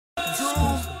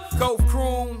Koaf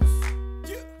Crooms.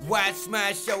 Watch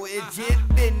my show, it's just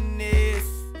business.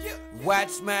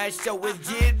 Watch my show, it's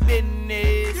just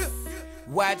business.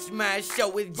 Watch my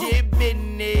show, it's just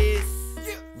business.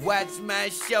 Watch my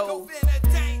show.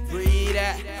 Breathe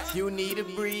out, you need to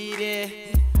breathe in.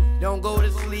 Don't go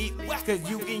to sleep, cause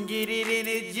you can get it in.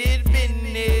 It's just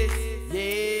business.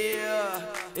 Yeah,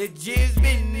 it's just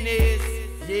business.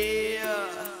 Yeah.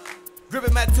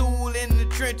 Gripping my tool in the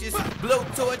trenches, blow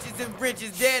torches and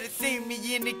wrenches. Daddy seen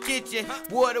me in the kitchen,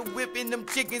 water whipping them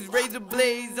chickens, razor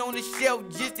blades on the shelf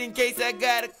just in case I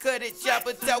gotta cut it.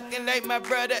 Chopper talking like my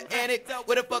brother, and it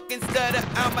with a fucking stutter.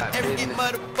 I'm a arrogant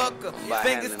motherfucker,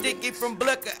 fingers sticky from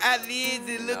Blucker. Eyelids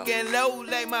is looking low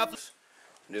like my.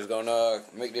 Just gonna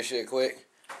make this shit quick.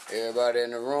 Everybody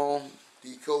in the room,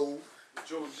 D-Code,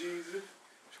 Joe Jesus,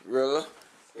 Rilla,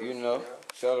 you know,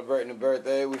 celebrating the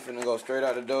birthday. We finna go straight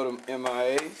out the door to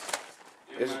M.I.A.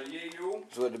 It's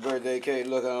what the birthday cake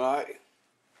looking like.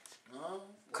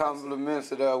 Compliments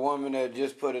to that woman that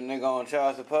just put a nigga on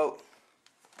child support.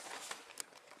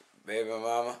 Baby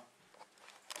mama.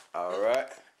 Alright.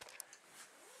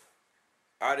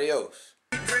 Adios.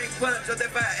 Drink punch, so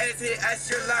if I ass hit, I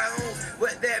should lie home.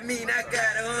 What that mean? I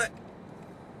got a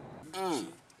hunt.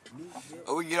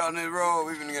 Oh, we get on this road,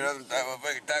 we finna get other type of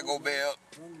fucking Taco Bell.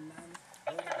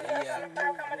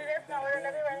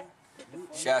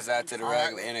 Shouts out to the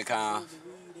regular intercom.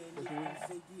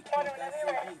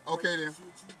 Okay then.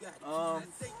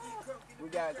 We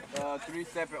got 3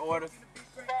 separate orders.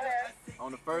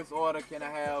 On the first order, can I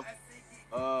have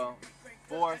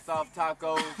 4 soft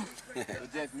tacos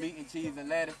with just meat and cheese and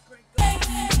lettuce?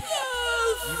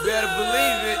 You better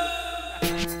believe it.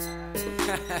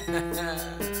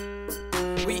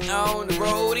 We on the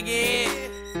road again.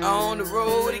 On the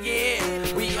road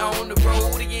again. We on the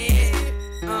road again.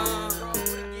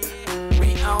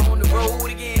 We on the road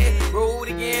again. Road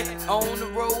again. On the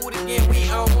road again. We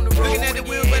on the road. Looking at the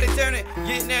wheel, but it's turning.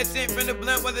 Getting that scent from the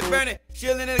blunt while it's burning.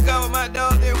 Chilling in the car with my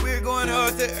dog, then we're going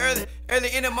hard to early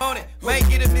in the morning. Might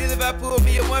get a bill if I pull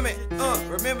me a woman.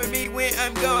 Remember me when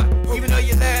I'm gone. Even though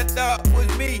your last thought was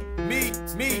me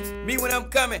when I'm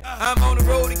coming. I'm on the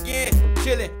road again,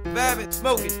 chilling, vibing,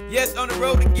 smoking. Yes, on the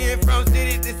road again, from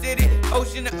city to city,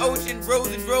 ocean to ocean, road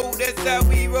to road. That's how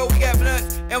we roll. We got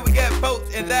blunts and we got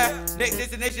boats and live. Next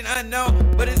destination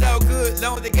unknown, but it's all good,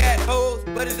 long as they got hoes.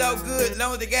 But it's all good,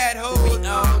 long as they got hoes. We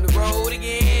on the road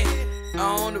again.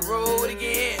 On the road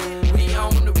again, we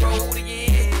on the road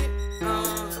again.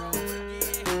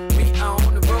 We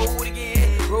on the road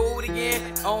again,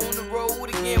 on the road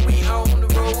again, we on the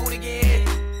road again.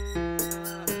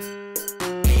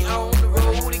 We on the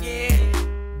road again.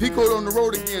 D-Code on the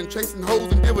road again, chasing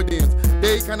hoes and dividends.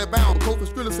 They ain't kinda bound. Koaf and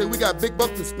Skrilla say we got big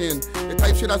bucks to spend. The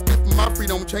type shit I spent for my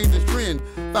freedom changed this trend.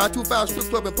 525 strip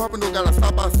club in Pompano got a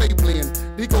stop by stay blend.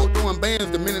 D-Code throwing bands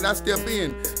the minute I step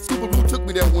in. Super Blue took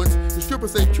me there once. The stripper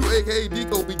say True aka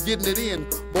D-Code be getting it in.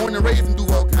 Born and raised in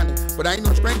Duval County, but I ain't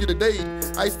no stranger today.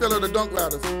 Ice fella the dunk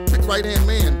riders, trick right hand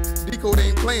man. D-Code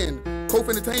ain't playing. Koaf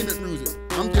entertainment music.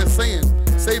 I'm just saying.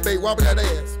 Say babe, wobble that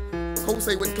ass. Koaf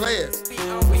say with class. We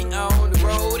on the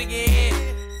road again.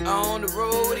 On the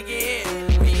road again.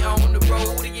 We on the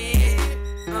road again.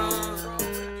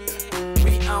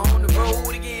 We on the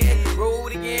road again.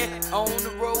 Road again. On the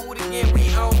road again.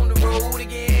 We on the road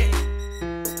again.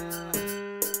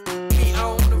 We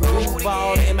on the road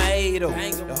Ball again. M.I.A. though,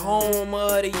 the home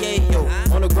of the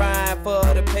yayo. On the grind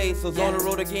for the pesos, on the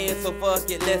road again, so fuck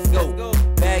it, let's go.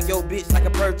 Bag your bitch like a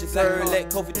purchaser, let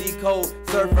Kofi D-Code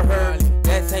serve for her.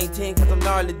 That's ain't 10 cause I'm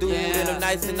gnarly dude, and I'm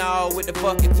nice and all with the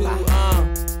fucking tool.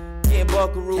 Getting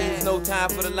buckaroos, no time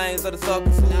for the lanes of the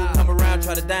suckers who come around,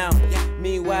 try to down.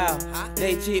 Meanwhile,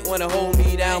 they chick wanna hold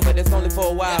me down, but that's only for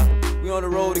a while. We on the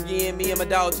road again, me and my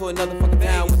dog to another fucking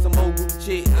town with some more group of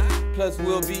chicks. Plus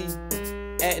we'll be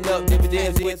acting up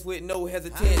dividends with no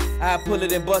hesitance. I pull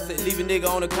it and bust it, leave a nigga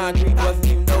on the concrete, doesn't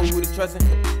even know who to trustin'.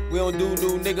 We don't do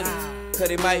new niggas, cause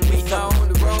it might be something. On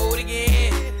the road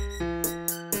again.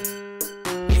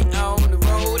 We on the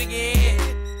road again.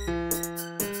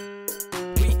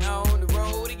 We on the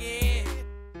road again.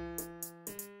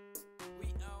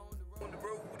 We on the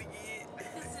road again.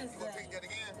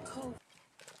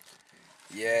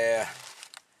 Yeah.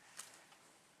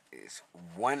 It's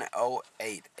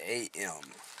 1:08 a.m.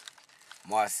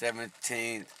 March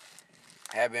 17th.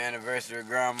 Happy anniversary,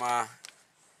 Grandma.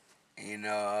 You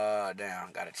know,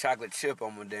 damn, got a chocolate chip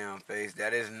on my damn face.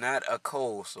 That is not a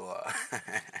cold sore.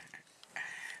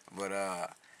 But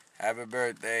happy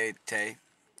birthday, Tay.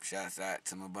 Shouts out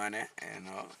to my bunny, and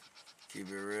keep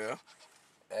it real.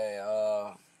 Hey,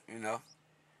 you know,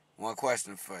 one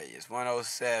question for you. It's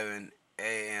 1:07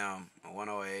 a.m.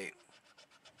 108.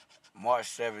 March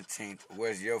 17th.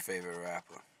 Where's your favorite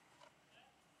rapper?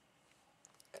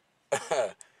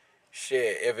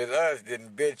 Shit, if it's us,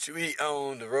 then bitch, we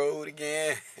on the road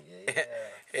again. Yeah.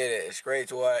 Hit it straight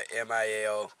to our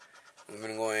M.I.A. We're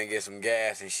gonna go in and get some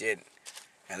gas and shit.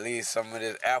 And leave some of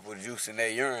this apple juice in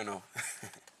that urinal.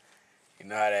 You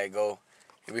know how that go.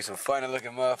 There'll be some funny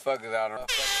looking motherfuckers out on the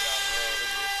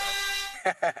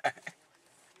road.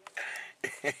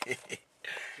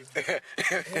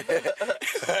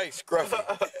 Like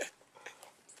scruffy.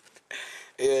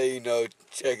 Yeah, you know,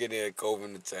 check it in, Koaf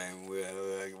Entertainment.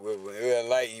 We'll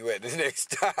light you at the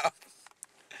next stop.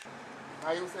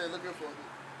 How you say looking for me?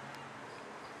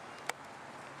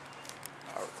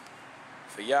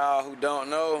 For y'all who don't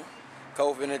know,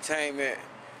 Koaf Entertainment,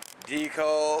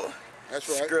 D-Code, That's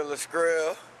right.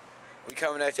 Skrill. We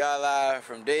coming at y'all live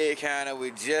from Dade County.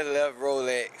 We just left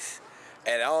Rolex.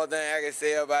 And the only thing I can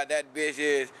say about that bitch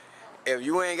is, if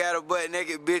you ain't got a butt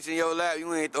naked bitch in your lap,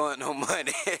 you ain't throwing no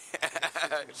money.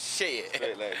 Shit.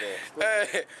 Straight like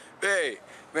that. Hey,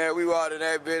 man, we walked in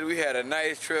that bitch. We had a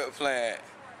nice trip planned,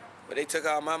 but they took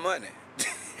all my money.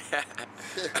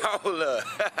 Hold up.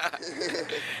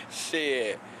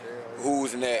 Shit.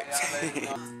 Who's next?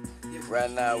 Right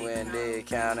now we're in Dade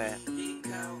County.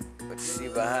 But you see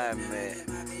behind me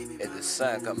is the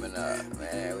sun coming up,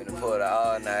 man. We done pulled it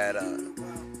all night up.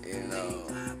 You know,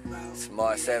 it's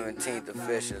March 17th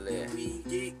officially.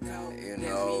 You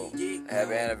know,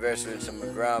 happy anniversary to my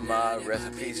grandma. Rest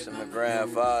in peace to my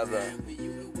grandfather.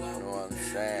 You know what I'm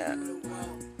saying?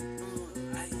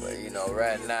 But you know,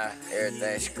 right now,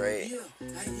 everything's great.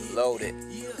 Loaded.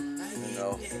 You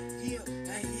know.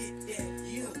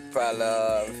 Probably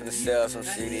finna sell some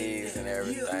CDs and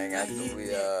everything after we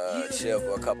chill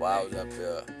for a couple hours up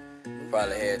here.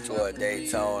 Probably head toward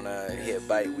Daytona and hit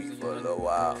Bike Week for a little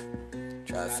while.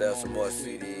 Try to sell some more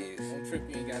CDs.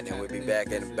 And then we'll be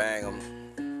back in Bangham.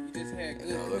 You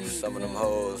know, look for some of them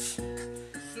hoes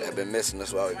that been missing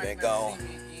us while we've been gone.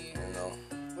 You know.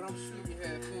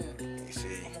 You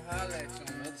see.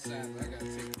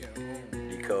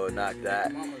 D-Code knocked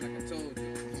out.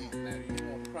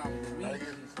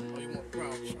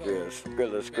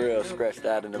 Skrill, scratched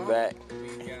out in the back.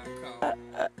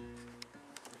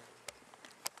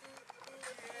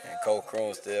 And Koaf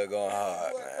Croon still going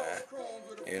hard, man.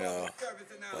 You know,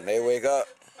 when they wake up,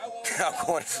 I'm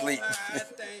going to sleep.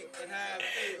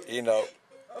 You know.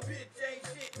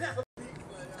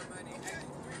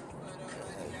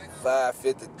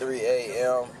 5:53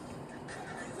 a.m.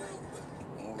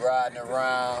 I'm riding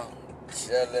around,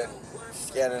 chilling,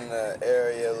 scanning the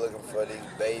area, looking for these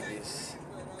babies.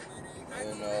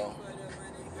 You know,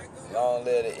 long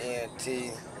live the ENT,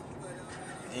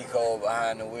 D-Code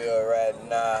behind the wheel right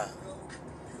now,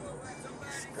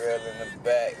 Skrill in the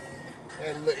back.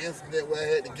 Had a little incident where I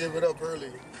had to give it up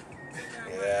early.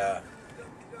 Yeah,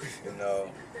 you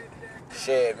know,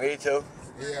 shit, me too.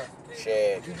 Yeah.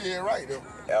 Shit. You did it right though.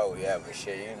 Oh yeah, but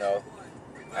shit, you know,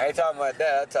 I ain't talking about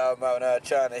that. I'm talking about when I was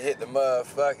trying to hit the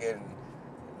motherfucking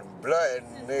blunt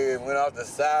and nigga went off the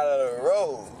side of the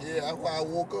road. Yeah, that's why I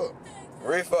woke up.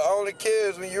 Reefer only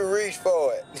kills when you reach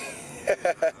for it.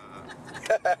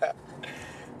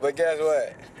 But guess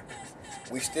what?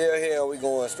 We still here and we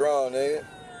going strong, nigga.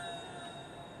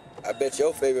 I bet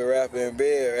your favorite rapper in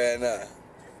bed right now.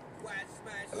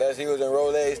 Unless he was in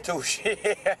Rolex too, shit.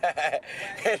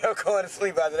 Ain't no going to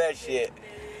sleep after that shit.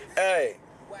 Hey,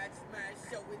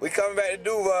 we coming back to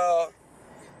Duval.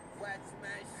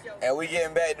 And we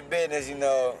getting back to business, you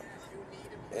know.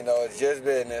 You know, it's just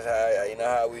business, you know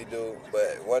how we do.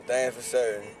 But one thing for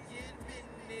certain,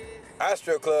 our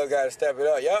strip club got to step it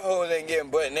up. Y'all hoes ain't getting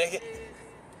butt naked.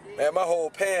 Man, my whole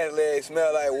pants leg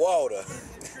smell like water.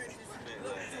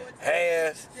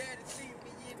 Hands,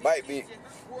 might be.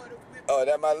 Oh,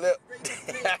 that my lip.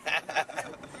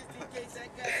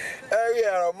 Hey, we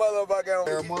had a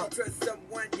motherfucking. You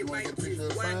want to get a picture of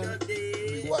the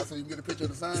sign? You go out so you can get a picture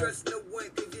of the sign?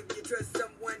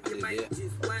 Okay.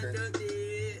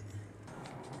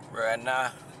 Right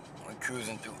now, we're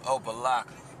cruising through Opelika.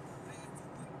 You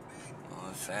know what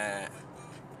I'm saying?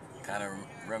 Kind of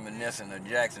reminiscent of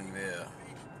Jacksonville.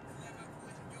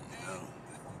 You know,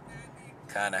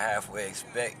 kind of halfway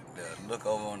expect to look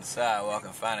over on the sidewalk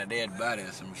and find a dead body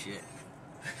or some shit.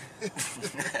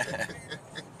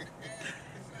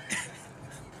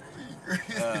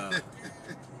 Yeah,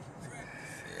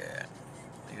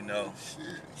 you know,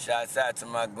 shouts out to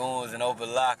my goons in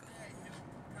Opelika.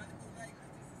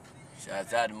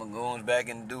 Shouts out to my goons back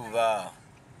in Duval.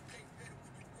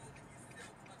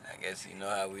 I guess you know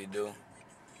how we do.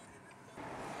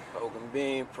 Oak and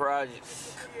Bean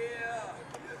Projects.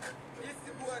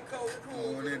 boy Koaf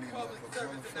Crew with a public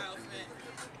service announcement.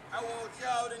 I want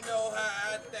y'all to know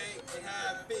how I think and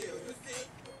how I feel. You see,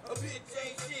 a bitch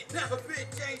ain't shit. A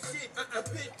bitch ain't shit. A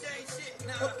bitch ain't shit.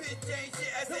 A bitch ain't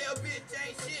shit. I say a bitch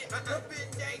ain't shit. A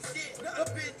bitch ain't shit. A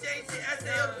bitch ain't shit. I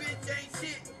say a bitch ain't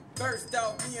shit. First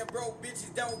off, me and broke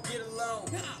bitches don't get along.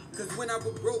 Cause when I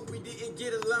was broke, we didn't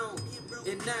get along.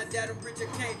 And now that I'm rich, I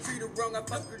can't treat her wrong. I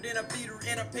fuck her, then I beat her,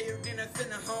 and I pay her, then I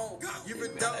send her home. You're a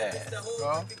dog, bitch, the whole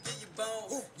I can get you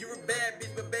bones. You're a bad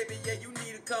bitch, but baby, yeah, you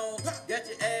need a comb. Got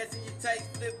your ass in your tight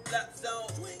flip-flops on.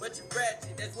 But you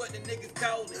ratchet, that's what the niggas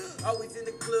call it. Always in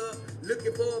the club,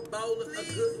 looking for a bowler. A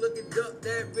good-looking duck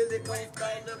that really gon'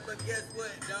 stall up. But guess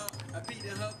what, dog? I beat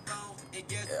her phone, and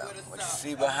guess what I saw? What you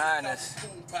see behind us,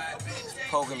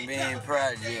 Poking Bean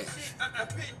Project.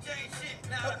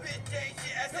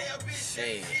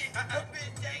 Shit.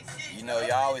 You know,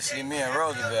 y'all always see me in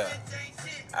Roosevelt.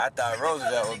 I thought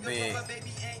Roosevelt would be.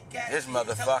 This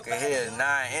motherfucker here is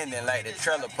 9 ending like the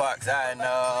trailer parks out in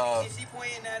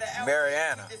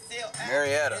Marietta. Yeah,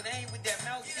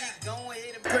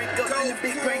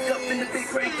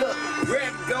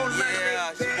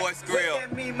 it's your boy Skrill.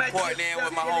 Portland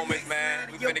with my homies, man.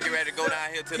 We finna get ready to go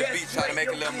down here to the beach, try to make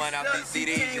a little money off these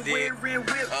CDs you did.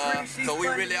 So we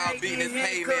really all beating this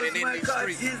pavement and in these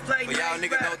streets. But y'all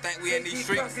niggas don't think we in these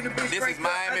streets. This is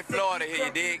Miami, Florida here,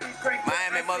 you dig?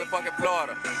 Miami, motherfucking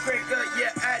Florida.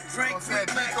 Said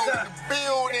Nico in the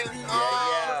building.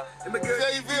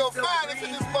 J.V.'l finest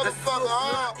in this motherfucker,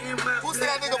 huh? Who said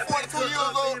that nigga 42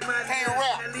 years old can't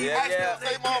rap? Yeah.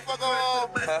 Say motherfucker,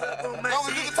 long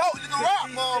as you can talk, you can rap,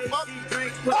 motherfucker.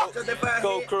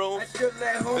 Koaf Crew. This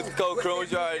is Koaf Crew,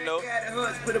 you already know.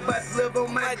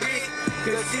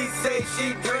 Cause she say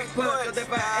she drink punch.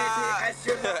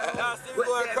 Y'all see me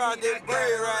going across this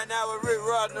bridge right now with Rick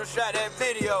Ross, no shot that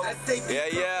video.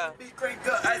 Yeah.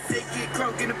 I say get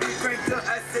crunk in the big crank up.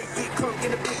 I say get crunk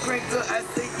in the big crank up. I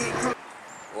say get crunk.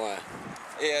 One.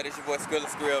 Yeah, this your boy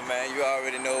Skrill, man. You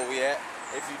already know where we at.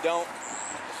 If you don't,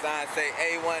 the sign say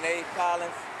A1A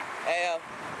Collins Ave.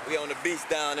 We on the beach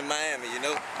down in Miami, you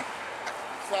know?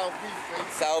 South Beach, baby.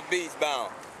 South Beach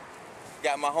bound.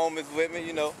 Got my homies with me,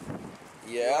 you know?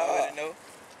 Yeah. You already know.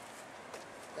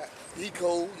 Got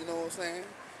Eco, you know what I'm saying?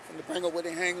 From the bring up where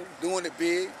they hanging, doing it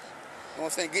big. You know what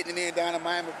I'm saying? Getting it in down in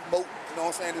Miami promote. You know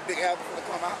what I'm saying? The big album gonna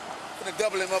come out. Gonna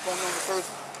double him up on the first.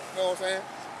 You know what I'm saying?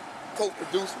 Koaf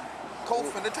producer.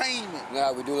 Koaf Entertainment.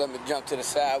 Nah, we do let me jump to the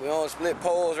side. We don't split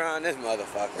poles around this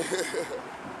motherfucker.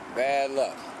 Bad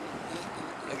luck.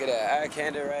 Look at that eye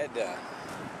candy right there.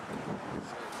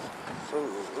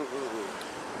 Ooh.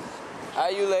 How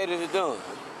you ladies doing?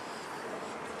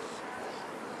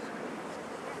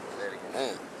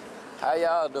 Man, how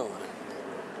y'all doing?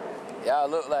 Y'all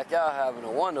look like y'all having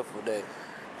a wonderful day.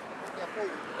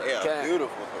 Yeah,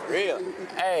 beautiful, for real.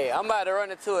 Hey, I'm about to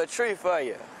run into a tree for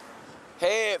you.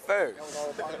 Head first. That was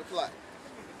all part of the plot.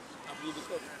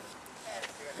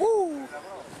 Woo!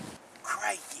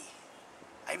 Crikey.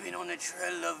 I've been on the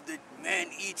trail of the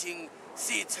man-eating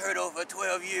sea turtle for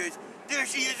 12 years. There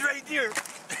she is right there.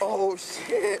 Oh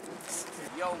shit.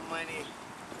 Yo, money.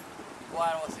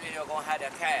 Guado City are gonna have the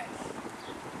cash.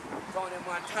 Tony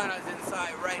Montana's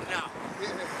inside right now.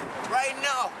 Right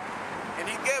now. And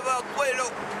he gave up Guido.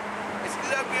 And she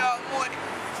left me all morning.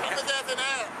 Shut his ass in the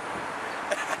ass.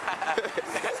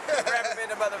 Grab him in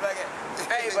the motherfucker.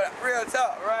 Hey, but real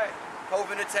talk, right? Koaf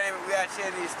Entertainment, we out here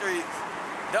in these streets.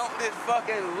 Don't this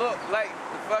fucking look like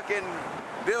the fucking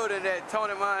building that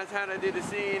Tony Montana did the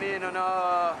scene in on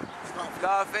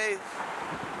Scarface?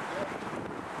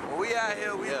 Well, we out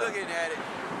here, we looking at it.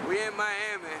 We in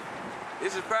Miami.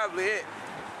 This is probably it.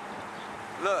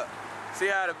 Look, see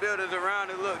how the buildings around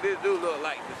it look? This do look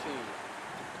like the scene.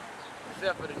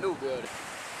 Except for the new building.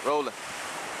 Rolling.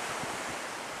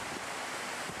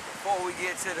 Before we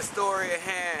get to the story at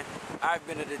hand, I've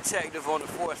been a detective on the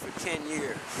force for 10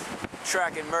 years,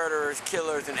 tracking murderers,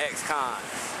 killers, and ex-cons.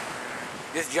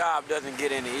 This job doesn't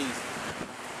get any easier.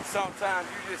 Sometimes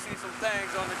you just see some things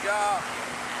on the job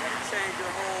that'll change your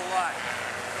whole life.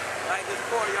 Like this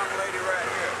poor young lady right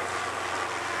here.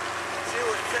 She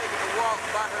was taking a walk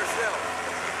by herself.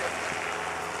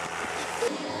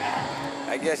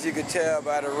 I guess you could tell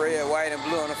by the red, white, and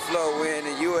blue on the floor we're in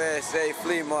the USA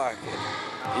flea market.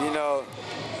 You know,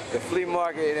 the flea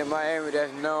market in Miami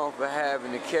that's known for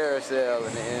having the carousel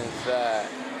in the inside.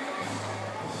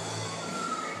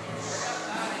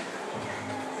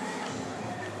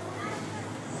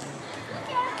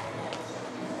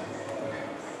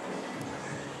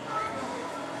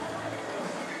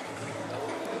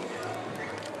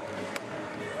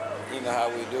 You know how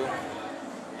we do.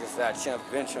 Just out here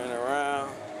venturing around.